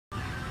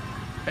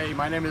Hey,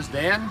 my name is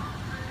Dan.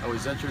 I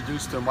was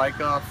introduced to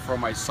Micah from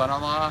my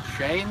son-in-law,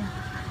 Shane,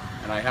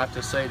 and I have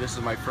to say this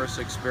is my first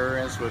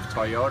experience with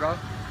Toyota,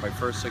 my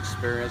first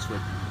experience with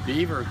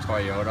Beaver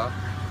Toyota,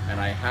 and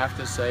I have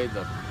to say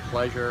the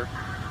pleasure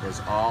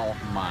was all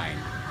mine.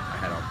 I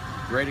had a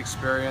great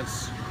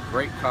experience,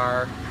 great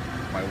car.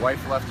 My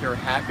wife left here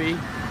happy, and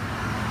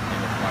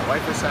if my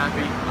wife is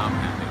happy, I'm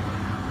happy.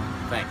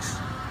 Thanks.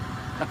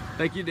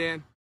 Thank you,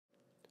 Dan.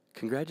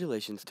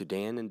 Congratulations to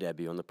Dan and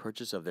Debbie on the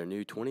purchase of their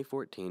new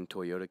 2014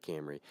 Toyota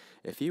Camry.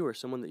 If you or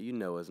someone that you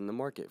know is in the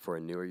market for a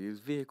new or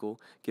used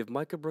vehicle, give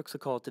Micah Brooks a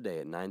call today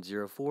at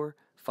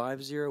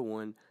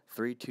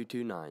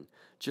 904-501-3229.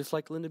 Just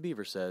like Linda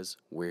Beaver says,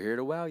 we're here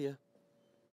to wow you.